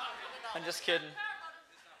I'm just kidding.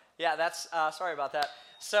 Yeah, that's, sorry about that.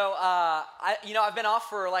 So, I've been off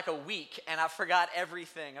for like a week, and I forgot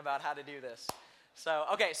everything about how to do this. So,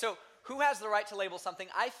 okay, so who has the right to label something?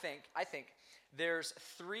 I think there's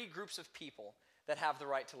three groups of people that have the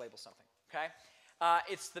right to label something, okay?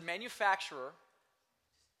 It's the manufacturer,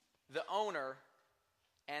 the owner,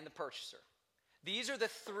 and the purchaser. These are the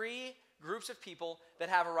three groups of people that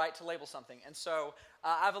have a right to label something. And so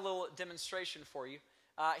I have a little demonstration for you.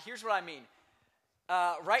 Here's what I mean.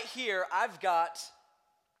 Right here, I've got,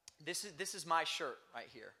 this is my shirt right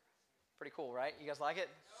here. Pretty cool, right? You guys like it?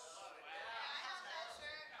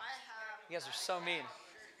 You guys are so mean.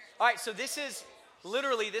 All right, so this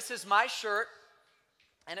is my shirt,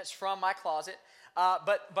 and it's from my closet.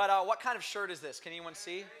 But what kind of shirt is this? Can anyone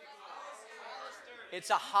see? It's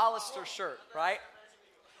a Hollister shirt, right?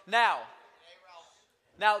 Now,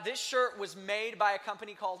 this shirt was made by a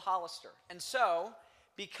company called Hollister. And so,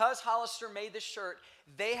 because Hollister made this shirt,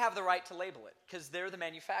 they have the right to label it because they're the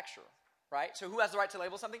manufacturer, right? So who has the right to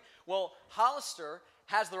label something? Well, Hollister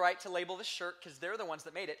has the right to label this shirt because they're the ones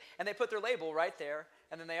that made it. And they put their label right there.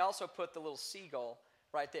 And then they also put the little seagull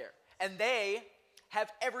right there. And they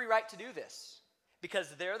have every right to do this because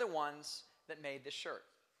they're the ones that made this shirt.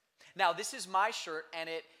 Now, this is my shirt, and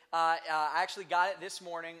I actually got it this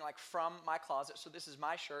morning, like from my closet. So this is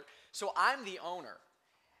my shirt. So I'm the owner.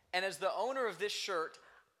 And as the owner of this shirt,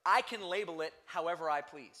 I can label it however I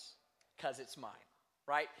please because it's mine,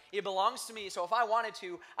 right? It belongs to me. So if I wanted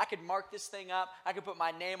to, I could mark this thing up. I could put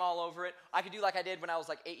my name all over it. I could do like I did when I was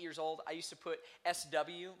like 8 years old. I used to put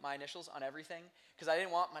SW, my initials, on everything because I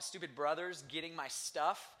didn't want my stupid brothers getting my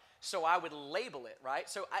stuff. So I would label it, right?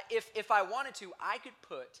 So if I wanted to, I could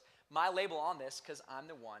put my label on this because I'm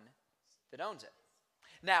the one that owns it.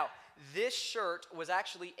 Now, this shirt was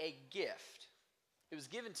actually a gift. It was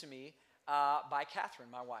given to me by Catherine,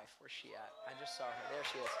 my wife. Where's she at? I just saw her. There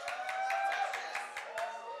she is.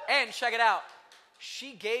 And check it out.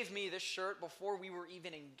 She gave me this shirt before we were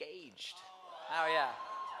even engaged. Oh, yeah.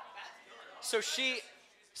 So she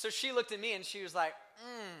looked at me and she was like,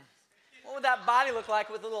 what would that body look like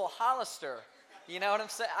with a little Hollister? You know what I'm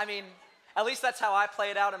saying? I mean, at least that's how I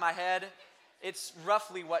play it out in my head. It's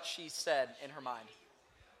roughly what she said in her mind.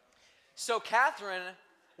 So Catherine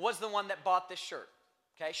was the one that bought this shirt.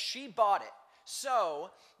 Okay, she bought it.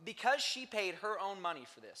 So, because she paid her own money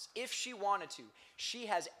for this, if she wanted to, she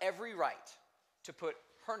has every right to put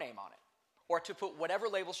her name on it. Or to put whatever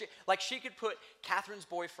label she could put Catherine's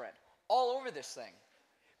boyfriend all over this thing.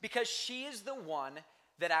 Because she is the one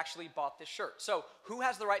that actually bought this shirt. So, who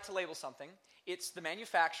has the right to label something? It's the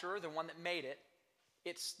manufacturer, the one that made it.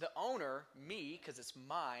 It's the owner, me, because it's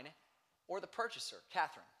mine. Or the purchaser,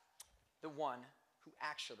 Catherine, the one who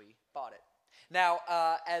actually bought it. Now,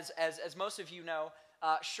 as most of you know,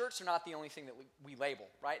 shirts are not the only thing that we label,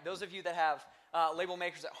 right? Those of you that have label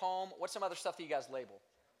makers at home, what's some other stuff that you guys label?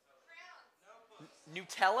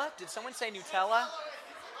 Nutella? Did someone say Nutella?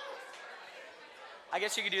 I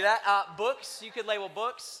guess you could do that. Books, you could label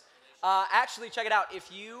books. Actually, check it out.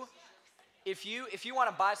 If you want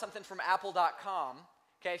to buy something from Apple.com,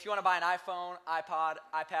 okay, if you want to buy an iPhone,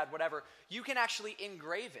 iPad, whatever, you can actually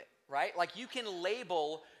engrave it, right? Like you can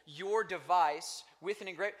label your device with an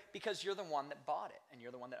engrave because you're the one that bought it and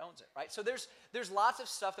you're the one that owns it, right? So there's lots of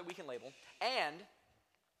stuff that we can label, and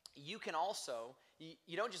you can also,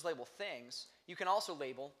 you don't just label things, you can also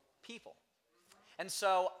label people. And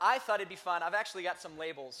so I thought it'd be fun. I've actually got some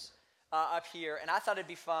labels up here, and I thought it'd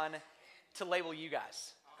be fun to label you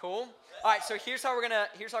guys. Cool? All right, so here's how we're gonna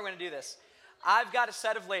do this. I've got a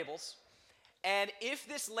set of labels, and if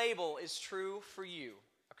this label is true for you,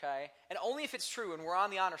 okay, and only if it's true, and we're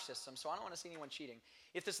on the honor system, so I don't want to see anyone cheating.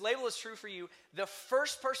 If this label is true for you, the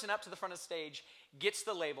first person up to the front of the stage gets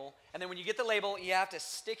the label, and then when you get the label, you have to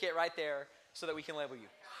stick it right there so that we can label you.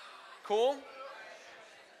 Cool?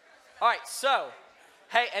 All right, so,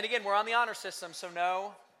 hey, and again, we're on the honor system, so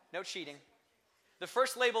no cheating. The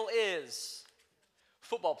first label is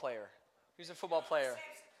football player. Who's a football player?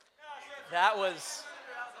 That was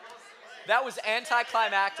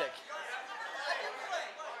anticlimactic.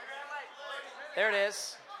 There it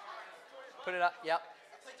is. Put it up. Yep.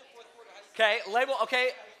 Okay, label.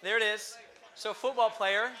 Okay, there it is. So football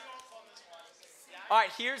player. All right,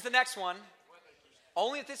 here's the next one.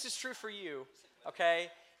 Only if this is true for you, okay?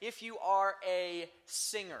 If you are a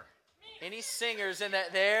singer. Any singers in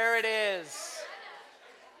that? There it is.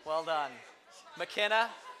 Well done. McKenna,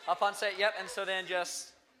 up on set. Yep, and so then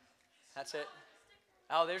just, that's it.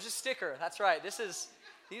 Oh, there's a sticker. That's right.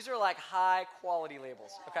 These are like high quality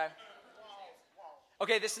labels, okay?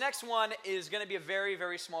 Okay, this next one is going to be a very,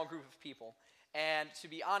 very small group of people. And to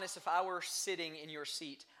be honest, if I were sitting in your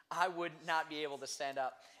seat, I would not be able to stand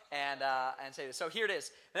up and say this. So here it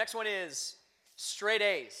is. The next one is straight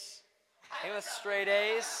A's. Anyone with straight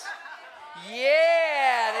A's?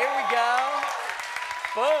 Yeah, there we go.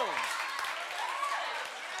 Boom.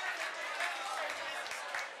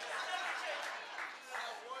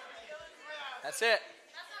 That's it.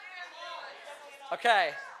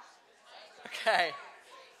 Okay.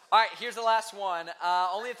 All right, here's the last one.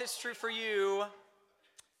 Only if this is true for you.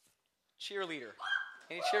 Cheerleader.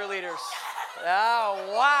 Any cheerleaders?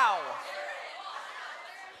 Oh, wow.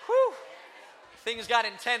 Whew. Things got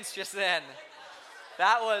intense just then.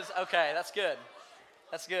 That was, okay, that's good.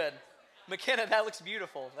 That's good. McKenna, that looks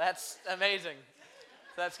beautiful. That's amazing.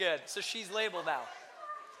 That's good. So she's labeled now.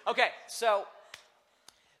 Okay, so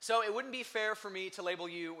it wouldn't be fair for me to label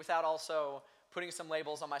you without also putting some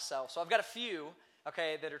labels on myself. So I've got a few,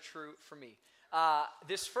 okay, that are true for me.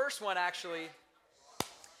 This first one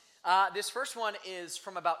is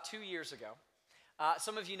from about 2 years ago.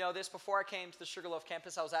 Some of you know this. Before I came to the Sugarloaf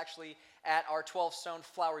campus, I was actually at our 12-Stone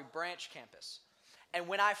Flowery Branch campus. And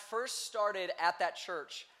when I first started at that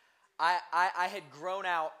church, I had grown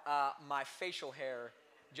out my facial hair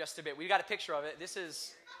just a bit. We've got a picture of it. This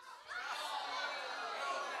is...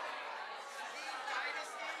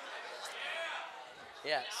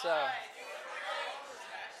 Yeah, so...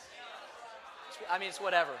 I mean, it's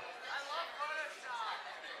whatever.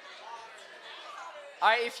 All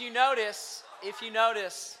right, if you notice,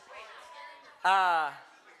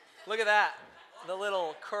 look at that, the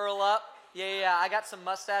little curl up. Yeah, I got some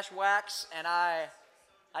mustache wax, and I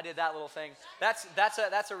did that little thing.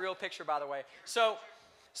 That's a real picture, by the way. So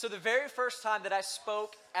the very first time that I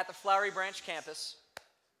spoke at the Flowery Branch campus,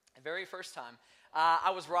 the very first time, I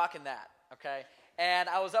was rocking that, okay? And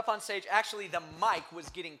I was up on stage. Actually, the mic was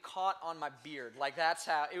getting caught on my beard. Like, that's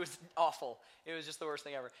how, it was awful. It was just the worst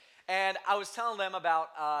thing ever. And I was telling them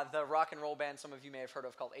about the rock and roll band some of you may have heard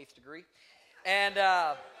of called Eighth Degree. And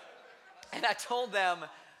I told them,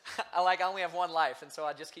 I only have one life, and so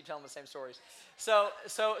I just keep telling the same stories. So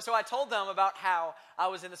I told them about how I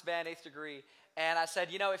was in this band, Eighth Degree, and I said,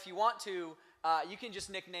 if you want to, you can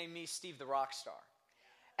just nickname me Steve the Rockstar.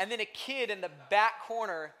 And then a kid in the back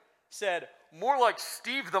corner said, more like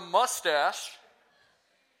Steve the Mustache.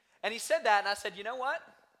 And he said that, and I said, you know what?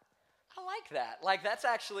 I like that. Like, that's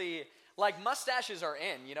actually, like, mustaches are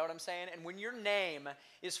in, you know what I'm saying? And when your name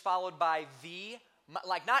is followed by the,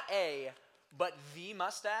 like, not a, but the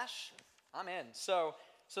mustache, I'm in. So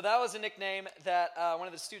that was a nickname that one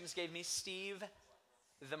of the students gave me, Steve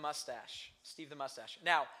the Mustache. Steve the Mustache.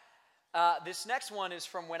 Now, this next one is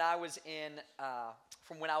from when I was in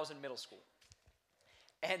middle school.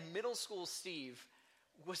 And middle school Steve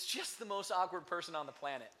was just the most awkward person on the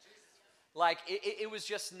planet. Like, it was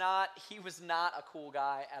just not, he was not a cool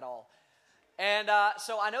guy at all. And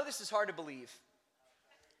so I know this is hard to believe,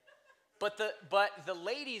 but the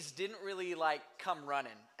ladies didn't really, like, come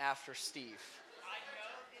running after Steve.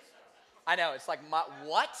 I know, it's like,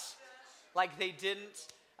 what? Like, they didn't,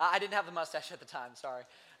 I didn't have the mustache at the time, sorry.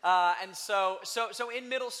 And so in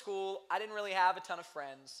middle school, I didn't really have a ton of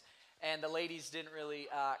friends, and the ladies didn't really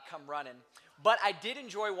come running. But I did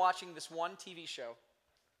enjoy watching this one TV show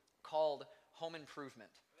called Home Improvement.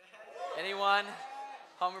 Anyone?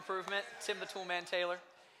 Home Improvement? Tim the Toolman Taylor.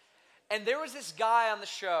 And there was this guy on the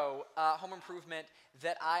show, Home Improvement,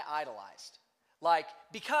 that I idolized. Like,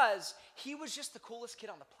 because he was just the coolest kid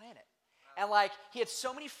on the planet. And, like, he had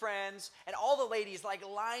so many friends, and all the ladies, like,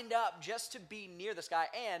 lined up just to be near this guy.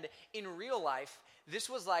 And in real life, this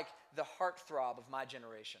was, like, the heartthrob of my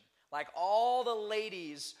generation. Like, all the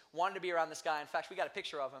ladies wanted to be around this guy. In fact, we got a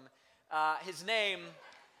picture of him. His name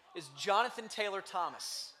is Jonathan Taylor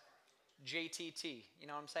Thomas, JTT. You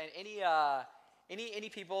know what I'm saying? Any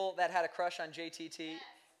people that had a crush on JTT?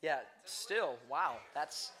 Yeah, still, wow,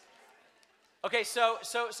 that's... Okay, so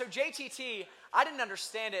JTT, I didn't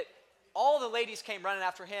understand it. All the ladies came running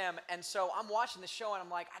after him, and so I'm watching the show, and I'm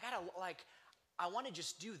like, I want to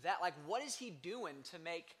just do that. Like, what is he doing to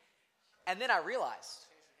make... And then I realized,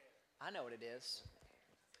 I know what it is.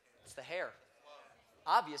 It's the hair,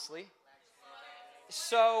 obviously.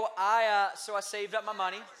 So I saved up my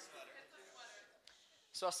money.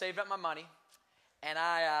 And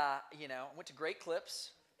I went to Great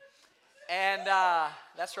Clips. And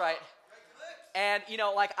that's right. And,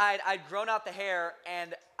 like, I'd grown out the hair,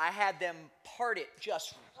 and I had them part it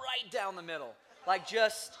just right down the middle. Like,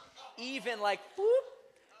 just even, like, whoop.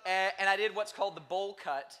 And I did what's called the bowl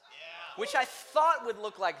cut, which I thought would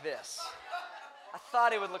look like this. I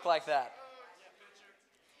thought it would look like that.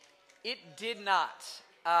 It did not.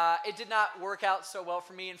 it did not work out so well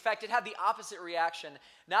for me. In fact, it had the opposite reaction.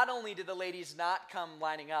 Not only did the ladies not come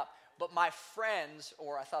lining up, but my friends,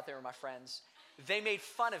 or I thought they were my friends, they made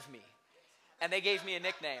fun of me. And they gave me a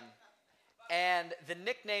nickname. And the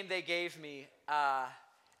nickname they gave me,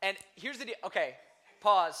 and here's the deal. Okay,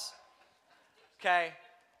 pause. Okay,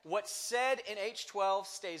 what's said in H12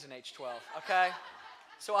 stays in H12, okay?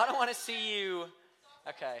 So I don't want to see you,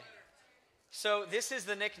 okay. So this is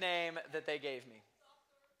the nickname that they gave me.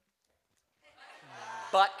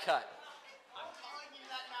 Butt cut.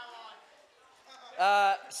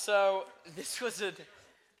 So this was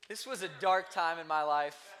a dark time in my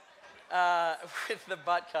life with the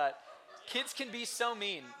butt cut. Kids can be so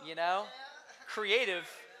mean, you know? Creative,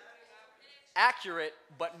 accurate,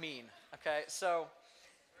 but mean. Okay, so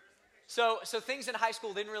things in high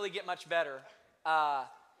school didn't really get much better.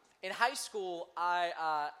 In high school,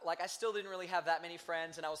 I still didn't really have that many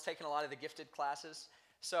friends, and I was taking a lot of the gifted classes.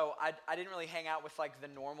 So I didn't really hang out with like the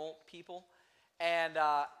normal people, and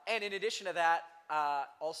in addition to that,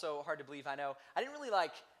 also hard to believe, I know, I didn't really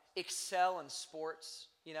like excel in sports.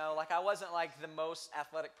 You know, like I wasn't like the most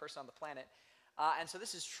athletic person on the planet, and so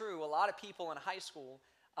this is true. A lot of people in high school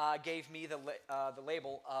gave me the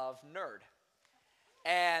label of nerd,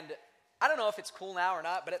 and I don't know if it's cool now or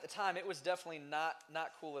not, but at the time it was definitely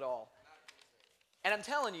not cool at all. And I'm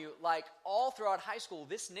telling you, like all throughout high school,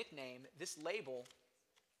 this nickname, this label,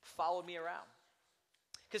 followed me around.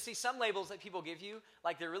 Because see, some labels that people give you,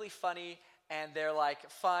 like they're really funny and they're like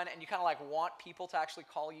fun, and you kind of like want people to actually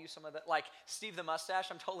call you some of the, like Steve the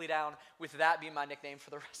Mustache, I'm totally down with that being my nickname for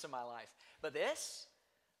the rest of my life. But this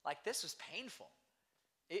was painful.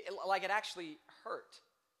 It actually hurt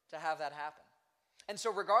to have that happen. And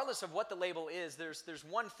so regardless of what the label is, there's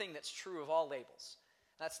one thing that's true of all labels.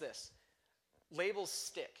 That's this. Labels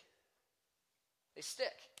stick. They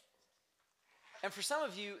stick. And for some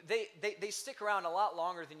of you, they stick around a lot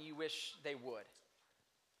longer than you wish they would.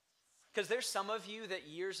 Because there's some of you that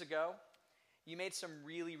years ago, you made some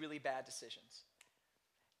really, really bad decisions.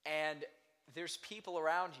 And there's people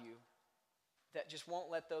around you that just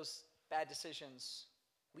won't let those bad decisions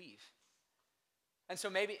leave. And so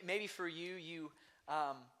maybe for you, you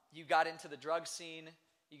got into the drug scene,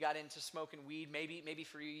 you got into smoking weed. Maybe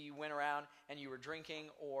for you went around and you were drinking,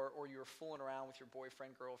 or you were fooling around with your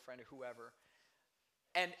boyfriend, girlfriend, or whoever.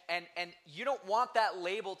 And you don't want that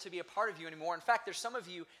label to be a part of you anymore. In fact, there's some of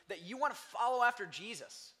you that you want to follow after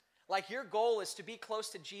Jesus. Like your goal is to be close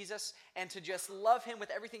to Jesus and to just love him with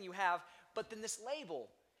everything you have. But then this label,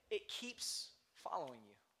 it keeps following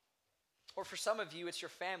you. Or for some of you, it's your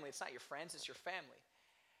family. It's not your friends, it's your family.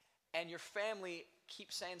 And your family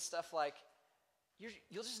keeps saying stuff like,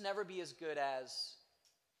 you'll just never be as good as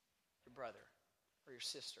your brother or your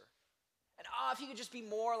sister. And if you could just be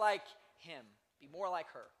more like him. Be more like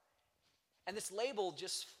her. And this label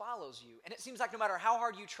just follows you. And it seems like no matter how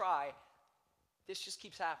hard you try, this just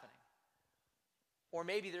keeps happening. Or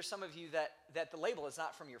maybe there's some of you that the label is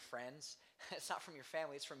not from your friends. It's not from your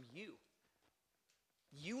family. It's from you.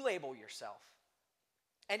 You label yourself.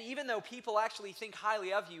 And even though people actually think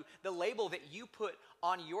highly of you, the label that you put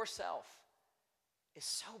on yourself is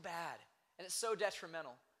so bad. And it's so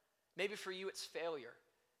detrimental. Maybe for you it's failure.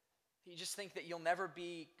 You just think that you'll never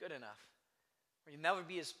be good enough. Or you'll never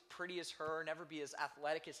be as pretty as her, never be as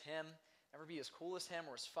athletic as him, never be as cool as him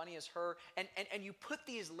or as funny as her. And you put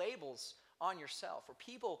these labels on yourself, or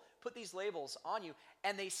people put these labels on you,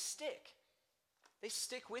 and they stick. They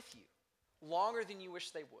stick with you longer than you wish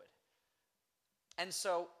they would. And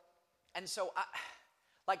so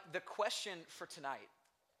the question for tonight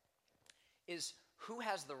is, who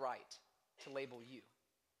has the right to label you?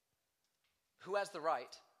 Who has the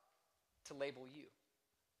right to label you?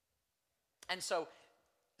 And so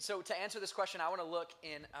to answer this question, I want to look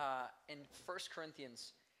in 1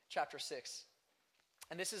 Corinthians chapter 6.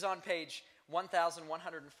 And this is on page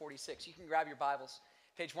 1146. You can grab your Bibles,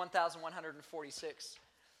 page 1146.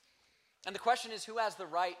 And the question is, who has the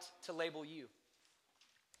right to label you?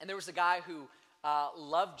 And there was a guy who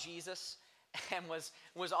loved Jesus and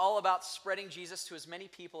was all about spreading Jesus to as many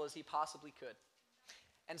people as he possibly could.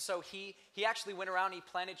 And so he actually went around, he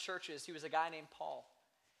planted churches. He was a guy named Paul.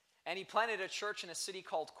 And he planted a church in a city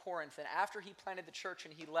called Corinth. And after he planted the church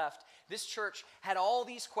and he left, this church had all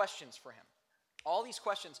these questions for him. All these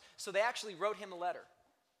questions. So they actually wrote him a letter.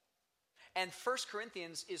 And 1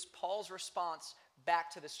 Corinthians is Paul's response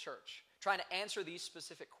back to this church, trying to answer these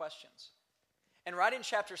specific questions. And right in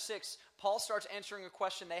chapter 6, Paul starts answering a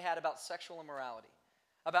question they had about sexual immorality,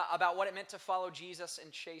 about what it meant to follow Jesus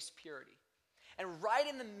and chase purity. And right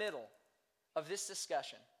in the middle of this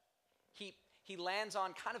discussion, he lands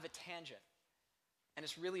on kind of a tangent And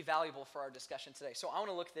it's really valuable for our discussion today. So I want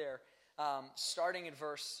to look there, starting in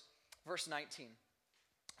verse 19.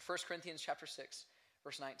 1 Corinthians chapter 6,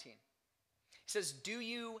 verse 19. He says, do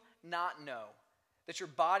you not know that your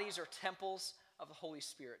bodies are temples of the Holy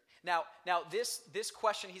Spirit? Now this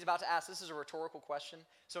question he's about to ask, this is a rhetorical question.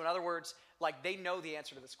 So in other words, like they know the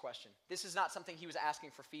answer to this question. This is not something he was asking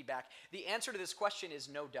for feedback. The answer to this question is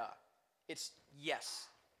no duh. It's yes,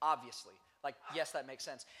 obviously. Like, yes, that makes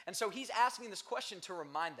sense. And so he's asking this question to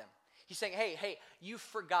remind them. He's saying, hey, you've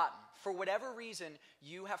forgotten. For whatever reason,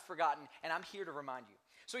 you have forgotten, and I'm here to remind you.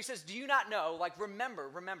 So he says, do you not know, like remember,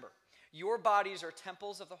 your bodies are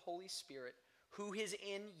temples of the Holy Spirit, who is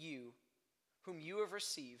in you, whom you have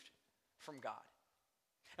received from God.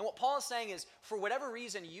 And what Paul is saying is, for whatever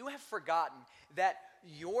reason, you have forgotten that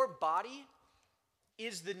your body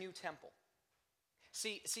is the new temple.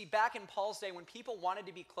 See, back in Paul's day, when people wanted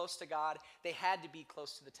to be close to God, they had to be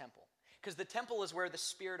close to the temple. Because the temple is where the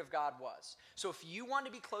Spirit of God was. So if you wanted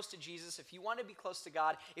to be close to Jesus, if you wanted to be close to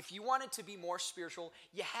God, if you wanted to be more spiritual,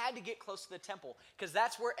 you had to get close to the temple. Because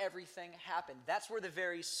that's where everything happened. That's where the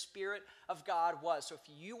very Spirit of God was. So if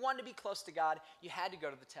you wanted to be close to God, you had to go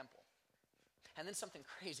to the temple. And then something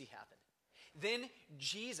crazy happened. Then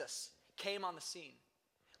Jesus came on the scene,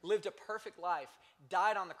 lived a perfect life,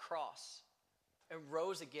 died on the cross, and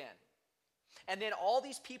rose again. And then all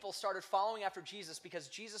these people started following after Jesus because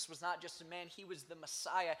Jesus was not just a man, he was the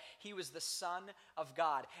Messiah. He was the Son of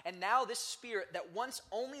God. And now this Spirit that once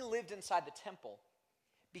only lived inside the temple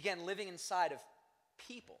began living inside of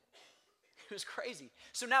people. It was crazy.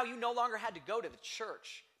 So now you no longer had to go to the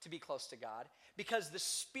church to be close to God because the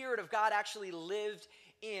Spirit of God actually lived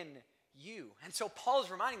in you. And so Paul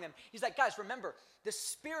is reminding them, he's like, guys, remember, the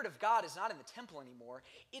Spirit of God is not in the temple anymore.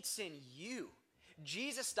 It's in you.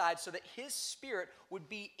 Jesus died so that his Spirit would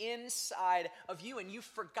be inside of you, and you've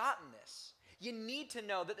forgotten this. You need to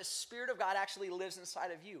know that the Spirit of God actually lives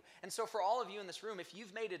inside of you. And so for all of you in this room, if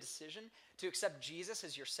you've made a decision to accept Jesus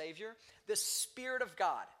as your Savior, the Spirit of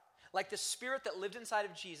God, like the Spirit that lived inside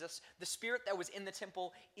of Jesus, the Spirit that was in the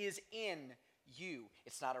temple is in you.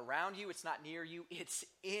 It's not around you, it's not near you, it's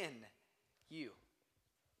in you.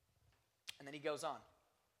 And then he goes on,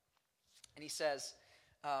 and he says,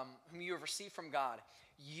 whom you have received from God,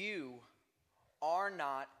 you are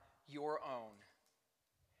not your own.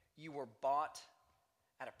 You were bought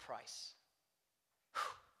at a price.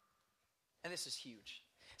 Whew. And this is huge.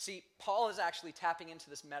 See, Paul is actually tapping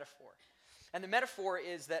into this metaphor. And the metaphor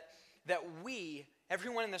is that we,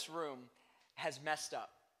 everyone in this room, has messed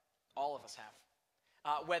up. All of us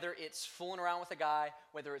have. Whether it's fooling around with a guy,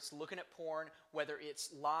 whether it's looking at porn, whether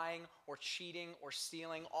it's lying or cheating or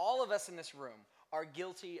stealing, all of us in this room are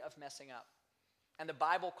guilty of messing up. And the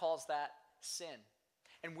Bible calls that sin.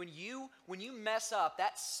 And when you mess up,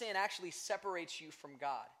 that sin actually separates you from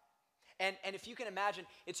God. And if you can imagine,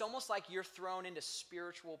 it's almost like you're thrown into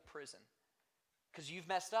spiritual prison because you've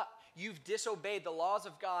messed up. You've disobeyed the laws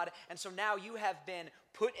of God, and so now you have been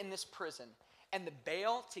put in this prison. And the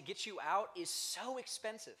bail to get you out is so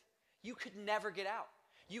expensive. You could never get out.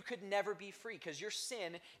 You could never be free because your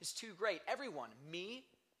sin is too great. Everyone, me,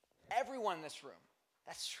 everyone in this room,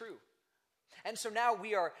 that's true. And so now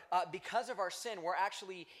we are, because of our sin, we're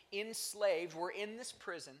actually enslaved. We're in this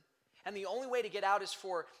prison, and the only way to get out is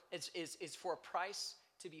for a price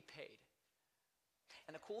to be paid.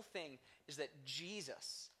 And the cool thing is that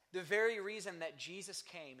Jesus, the very reason that Jesus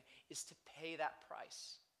came is to pay that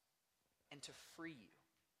price and to free you.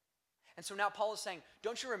 And so now Paul is saying,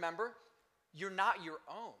 don't you remember? You're not your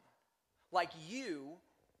own. Like you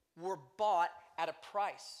were bought at a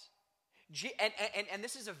price. And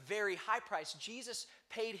this is a very high price. Jesus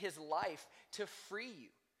paid his life to free you.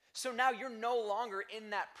 So now you're no longer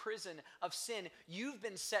in that prison of sin. You've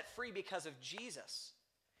been set free because of Jesus.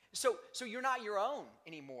 So you're not your own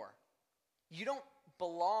anymore. You don't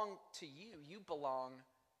belong to you. You belong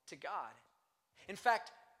to God. In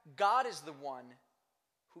fact, God is the one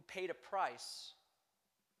who paid a price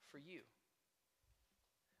for you.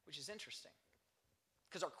 Which is interesting.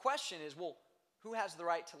 Because our question is, well, who has the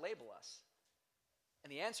right to label us?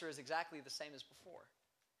 And the answer is exactly the same as before.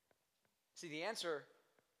 See, the answer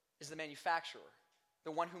is the manufacturer,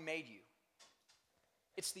 the one who made you.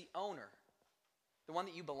 It's the owner, the one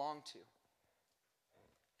that you belong to.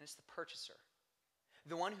 And it's the purchaser,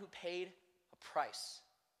 the one who paid a price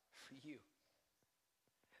for you.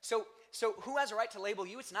 So who has a right to label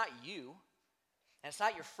you? It's not you, and it's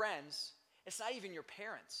not your friends, it's not even your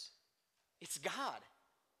parents. It's God.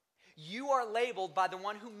 You are labeled by the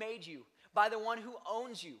one who made you, by the one who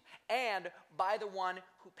owns you, and by the one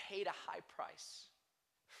who paid a high price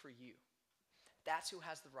for you. That's who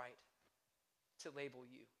has the right to label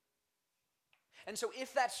you. And so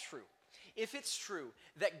if that's true, if it's true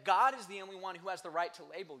that God is the only one who has the right to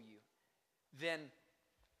label you, then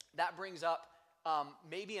that brings up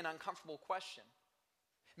maybe an uncomfortable question.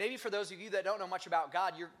 Maybe for those of you that don't know much about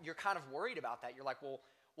God, you're kind of worried about that. You're like,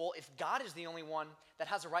 well, if God is the only one that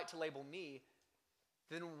has a right to label me,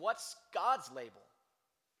 then what's God's label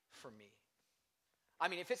for me? I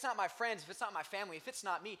mean, if it's not my friends, if it's not my family, if it's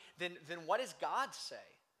not me, then what does God say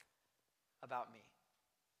about me?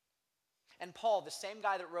 And Paul, the same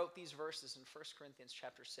guy that wrote these verses in 1 Corinthians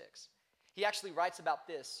chapter 6, he actually writes about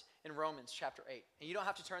this in Romans chapter 8. And you don't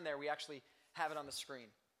have to turn there. We actually have it on the screen.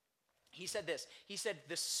 He said this. He said,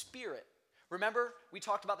 the Spirit. Remember, we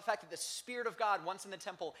talked about the fact that the Spirit of God, once in the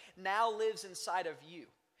temple, now lives inside of you.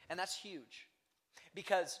 And that's huge.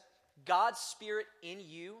 Because God's Spirit in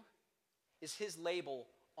you is his label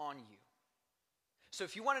on you. So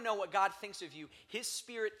if you want to know what God thinks of you, his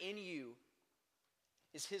Spirit in you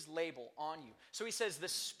is his label on you. So he says the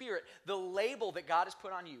Spirit, the label that God has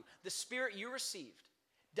put on you, the Spirit you received,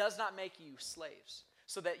 does not make you slaves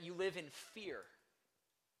so that you live in fear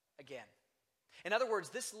again. In other words,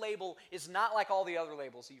 this label is not like all the other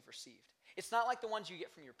labels you've received. It's not like the ones you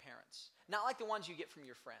get from your parents, not like the ones you get from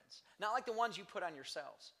your friends, not like the ones you put on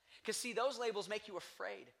yourselves. Because see, those labels make you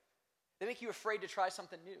afraid. They make you afraid to try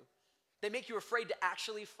something new. They make you afraid to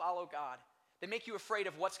actually follow God. They make you afraid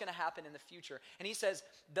of what's going to happen in the future. And he says,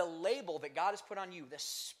 the label that God has put on you, the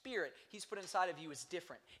Spirit he's put inside of you is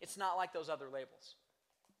different. It's not like those other labels.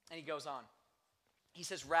 And he goes on. He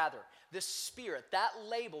says, rather, the Spirit, that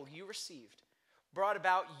label you received, brought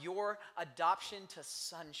about your adoption to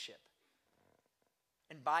sonship.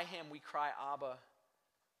 And by him we cry, Abba,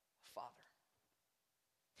 Father.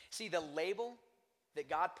 See, the label that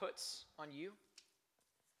God puts on you,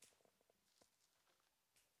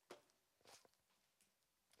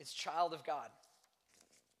 it's child of God.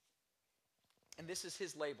 And this is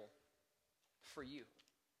his label for you.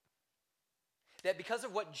 That because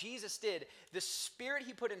of what Jesus did, the Spirit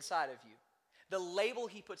he put inside of you, the label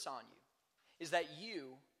he puts on you, is that you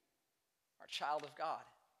are a child of God.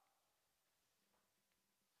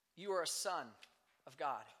 You are a son of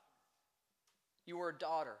God. You are a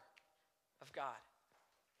daughter of God.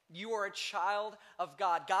 You are a child of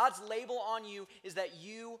God. God's label on you is that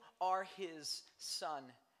you are his son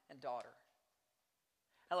and daughter.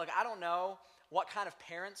 Now look, I don't know what kind of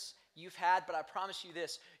parents you've had, but I promise you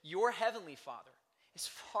this, your heavenly Father is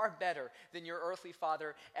far better than your earthly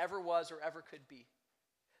father ever was or ever could be.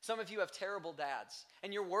 Some of you have terrible dads,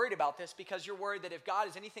 and you're worried about this because you're worried that if God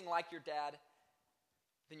is anything like your dad,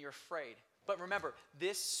 then you're afraid. But remember,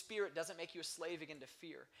 this Spirit doesn't make you a slave again to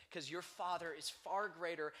fear, because your Father is far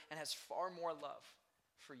greater and has far more love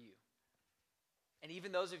for you. And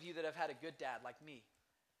even those of you that have had a good dad like me,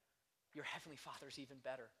 your heavenly Father is even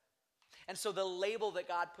better. And so the label that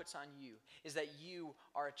God puts on you is that you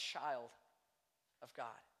are a child of God.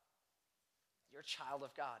 You're a child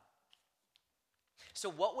of God. So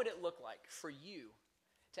what would it look like for you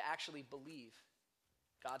to actually believe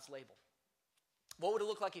God's label? What would it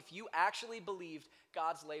look like if you actually believed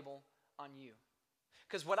God's label on you?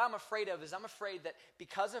 Because what I'm afraid of is I'm afraid that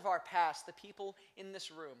because of our past, the people in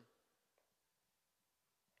this room,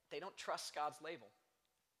 they don't trust God's label.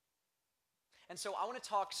 And so I want to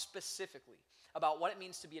talk specifically about what it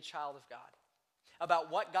means to be a child of God, about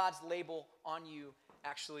what God's label on you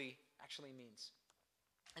actually means.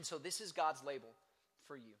 And so this is God's label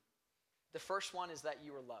for you. The first one is that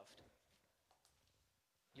you are loved.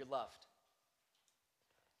 You're loved.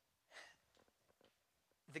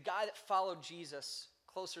 The guy that followed Jesus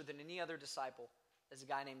closer than any other disciple is a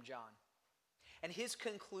guy named John. And his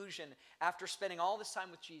conclusion after spending all this time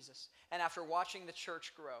with Jesus and after watching the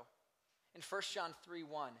church grow, in 1 John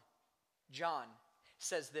 3:1, John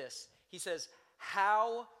says this. He says,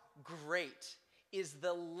 how great is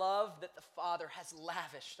the love that the Father has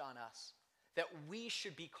lavished on us, that we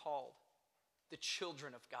should be called the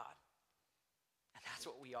children of God. And that's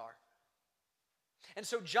what we are. And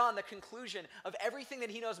so John, the conclusion of everything that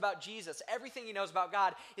he knows about Jesus, everything he knows about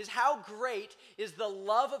God, is how great is the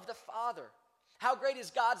love of the Father. How great is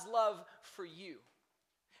God's love for you?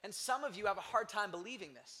 And some of you have a hard time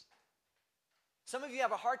believing this. Some of you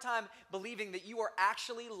have a hard time believing that you are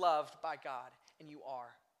actually loved by God, and you are.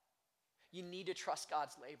 You need to trust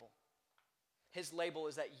God's label. His label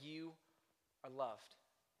is that you are loved.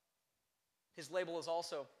 His label is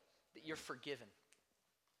also that you're forgiven.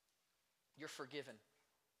 You're forgiven.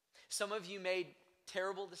 Some of you made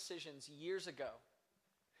terrible decisions years ago,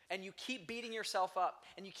 and you keep beating yourself up,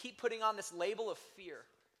 and you keep putting on this label of fear.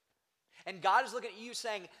 And God is looking at you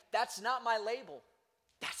saying, that's not my label.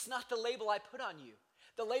 That's not the label I put on you.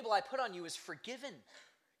 The label I put on you is forgiven.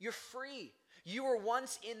 You're free. You were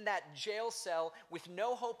once in that jail cell with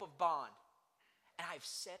no hope of bond, and I've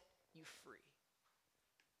set you free.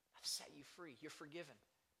 I've set you free. You're forgiven.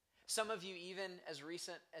 Some of you, even as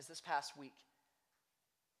recent as this past week,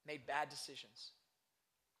 made bad decisions.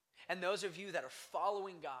 And those of you that are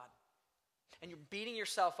following God, and you're beating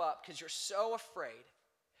yourself up because you're so afraid,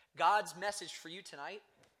 God's message for you tonight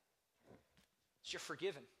is you're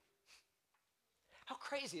forgiven. How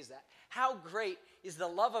crazy is that? How great is the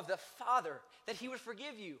love of the Father that he would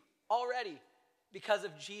forgive you already because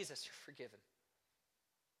of Jesus? You're forgiven.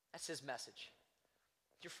 That's his message.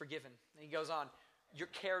 You're forgiven. And he goes on, you're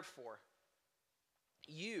cared for.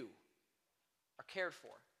 You are cared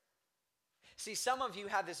for. See, some of you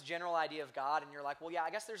have this general idea of God, and you're like, well, yeah,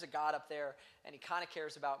 I guess there's a God up there, and he kind of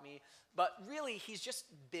cares about me. But really, he's just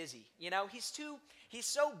busy. You know, he's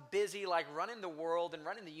so busy, like running the world and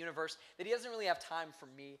running the universe, that he doesn't really have time for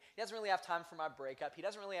me. He doesn't really have time for my breakup. He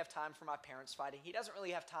doesn't really have time for my parents fighting. He doesn't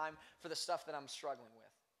really have time for the stuff that I'm struggling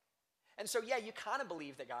with. And so, yeah, you kind of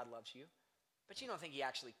believe that God loves you, but you don't think he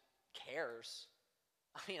actually cares.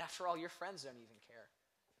 I mean, after all, your friends don't even care.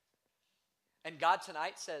 And God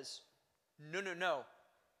tonight says, no,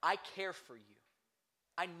 I care for you.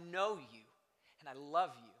 I know you, and I love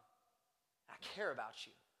you. I care about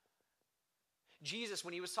you. Jesus,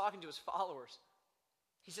 when he was talking to his followers,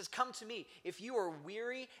 he says, come to me. If you are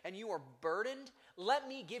weary and you are burdened, let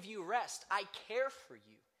me give you rest. I care for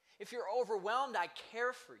you. If you're overwhelmed, I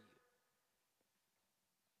care for you.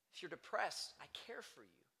 If you're depressed, I care for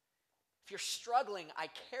you. If you're struggling, I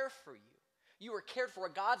care for you. You are cared for.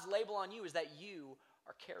 God's label on you is that you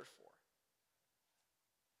are cared for.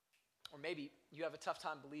 Or maybe you have a tough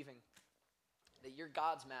time believing that you're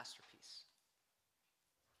God's masterpiece.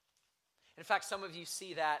 In fact, some of you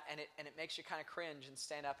see that and it makes you kind of cringe and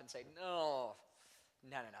stand up and say, no,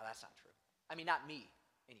 that's not true. I mean, not me,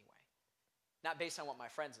 anyway. Not based on what my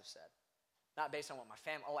friends have said. Not based on what my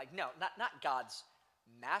family, not God's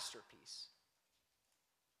masterpiece.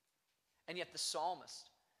 And yet the psalmist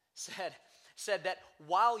said that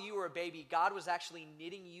while you were a baby, God was actually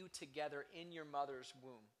knitting you together in your mother's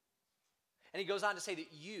womb. And he goes on to say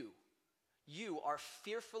that you are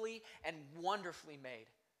fearfully and wonderfully made.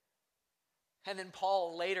 And then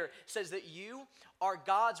Paul later says that you are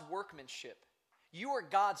God's workmanship. You are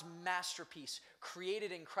God's masterpiece,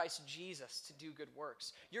 created in Christ Jesus to do good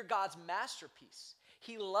works. You're God's masterpiece.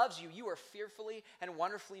 He loves you. You are fearfully and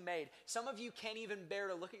wonderfully made. Some of you can't even bear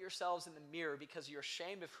to look at yourselves in the mirror because you're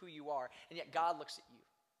ashamed of who you are, and yet God looks at you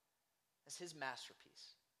as his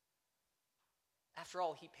masterpiece. After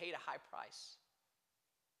all, he paid a high price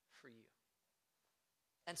for you.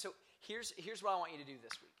 And so here's what I want you to do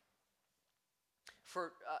this week.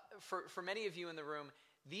 For many of you in the room,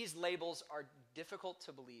 these labels are difficult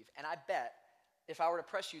to believe. And I bet if I were to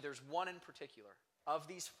press you, there's one in particular of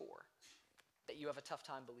these four that you have a tough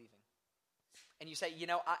time believing. And you say,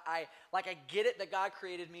 I get it that God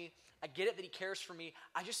created me. I get it that he cares for me.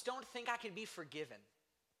 I just don't think I can be forgiven.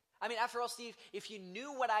 I mean, after all, Steve, if you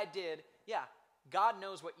knew what I did, yeah, God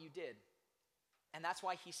knows what you did. And that's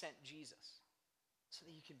why he sent Jesus, so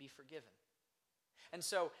that you can be forgiven. And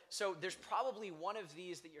so there's probably one of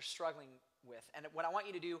these that you're struggling with. And what I want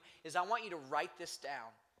you to do is I want you to write this down,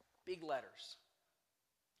 big letters.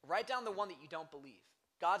 Write down the one that you don't believe,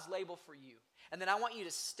 God's label for you. And then I want you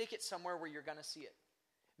to stick it somewhere where you're going to see it.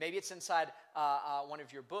 Maybe it's inside one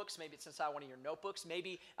of your books. Maybe it's inside one of your notebooks.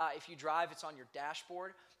 Maybe if you drive, it's on your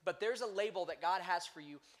dashboard. But there's a label that God has for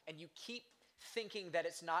you, and you keep thinking that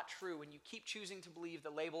it's not true, and you keep choosing to believe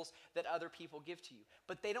the labels that other people give to you.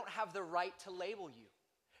 But they don't have the right to label you.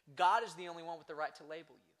 God is the only one with the right to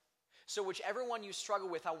label you. So whichever one you struggle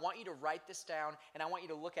with, I want you to write this down, and I want you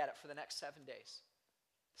to look at it for the next 7 days.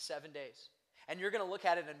 7 days. And you're going to look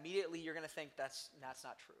at it, and immediately you're going to think that's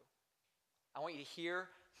not true. I want you to hear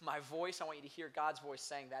my voice. I want you to hear God's voice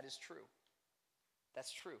saying that is true.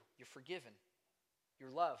 That's true. You're forgiven.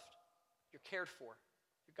 You're loved. You're cared for.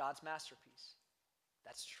 You're God's masterpiece.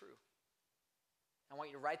 That's true. I want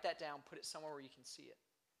you to write that down, put it somewhere where you can see it.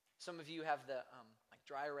 Some of you have the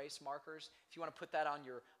dry erase markers. If you want to put that on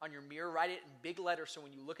your mirror, write it in big letters so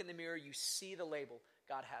when you look in the mirror, you see the label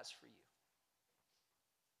God has for you.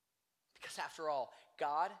 Because after all,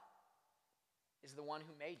 God is the one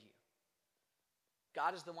who made you.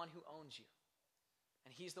 God is the one who owns you.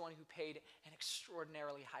 And he's the one who paid an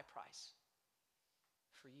extraordinarily high price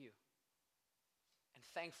for you. And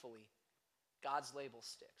thankfully, God's label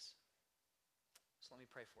sticks. So let me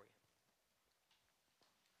pray for you.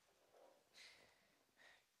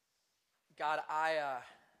 God, I'm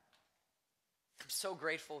so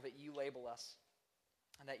grateful that you label us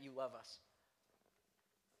and that you love us.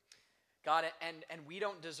 God, and we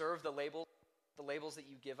don't deserve the labels that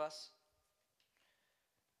you give us.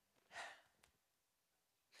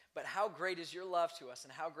 But how great is your love to us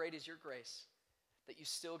and how great is your grace that you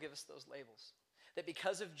still give us those labels. That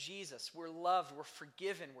because of Jesus, we're loved, we're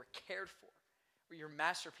forgiven, we're cared for. We're your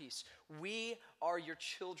masterpiece. We are your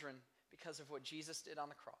children because of what Jesus did on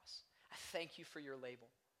the cross. I thank you for your label.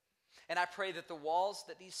 And I pray that the walls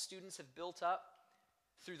that these students have built up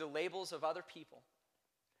through the labels of other people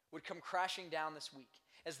would come crashing down this week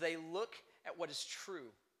as they look at what is true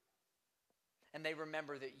and they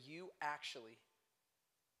remember that you actually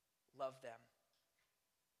love them.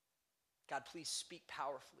 God, please speak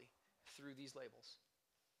powerfully through these labels.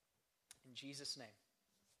 In Jesus' name,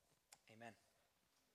 amen.